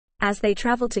As they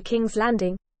travel to King's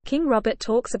Landing, King Robert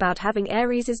talks about having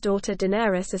Aerys' daughter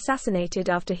Daenerys assassinated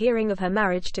after hearing of her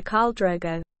marriage to Khal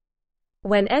Drogo.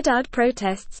 When Eddard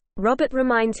protests, Robert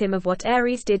reminds him of what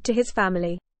Aerys did to his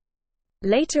family.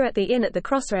 Later at the inn at the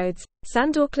crossroads,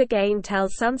 Sandor Clegane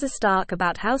tells Sansa Stark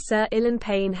about how Sir Ilyn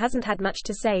Payne hasn't had much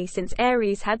to say since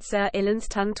Aerys had Sir Ilyn's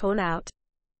tongue torn out.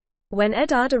 When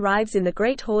Eddard arrives in the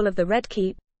Great Hall of the Red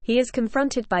Keep, he is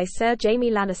confronted by Sir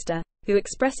Jaime Lannister, who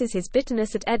expresses his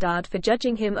bitterness at Eddard for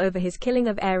judging him over his killing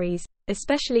of Aerys,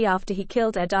 especially after he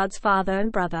killed Eddard's father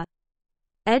and brother.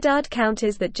 Eddard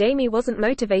counters that Jaime wasn't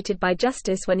motivated by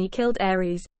justice when he killed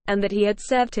Aerys, and that he had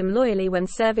served him loyally when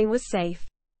serving was safe.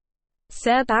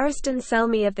 Sir Barristan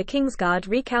Selmy of the Kingsguard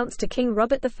recounts to King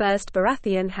Robert I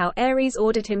Baratheon how Aerys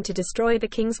ordered him to destroy the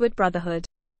Kingswood Brotherhood.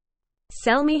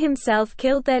 Selmy himself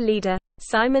killed their leader,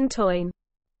 Simon Toyne.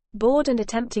 Bored and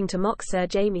attempting to mock Sir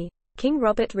Jaime, King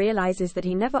Robert realizes that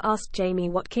he never asked Jaime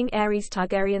what King Aerys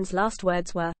Targaryen's last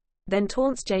words were, then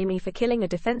taunts Jaime for killing a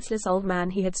defenseless old man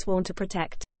he had sworn to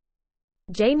protect.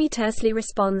 Jaime tersely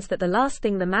responds that the last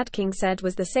thing the Mad King said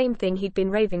was the same thing he'd been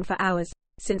raving for hours,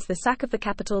 since the sack of the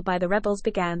capital by the rebels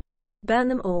began: burn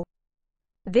them all.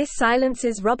 This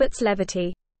silences Robert's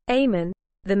levity. Aemon,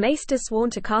 the maester sworn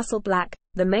to Castle Black,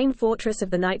 the main fortress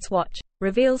of the Night's Watch,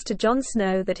 reveals to Jon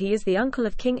Snow that he is the uncle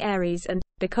of King Aerys and,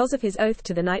 because of his oath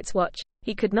to the Night's Watch,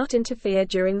 he could not interfere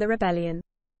during the rebellion.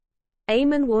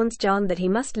 Aemon warns Jon that he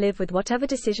must live with whatever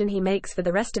decision he makes for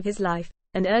the rest of his life,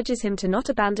 and urges him to not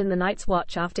abandon the Night's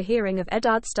Watch after hearing of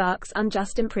Eddard Stark's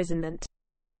unjust imprisonment.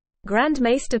 Grand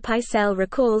Maester Pycelle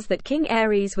recalls that King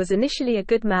Aerys was initially a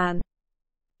good man.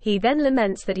 He then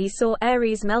laments that he saw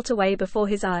Aerys melt away before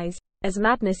his eyes, as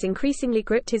madness increasingly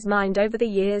gripped his mind over the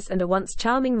years and a once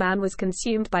charming man was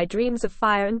consumed by dreams of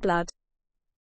fire and blood.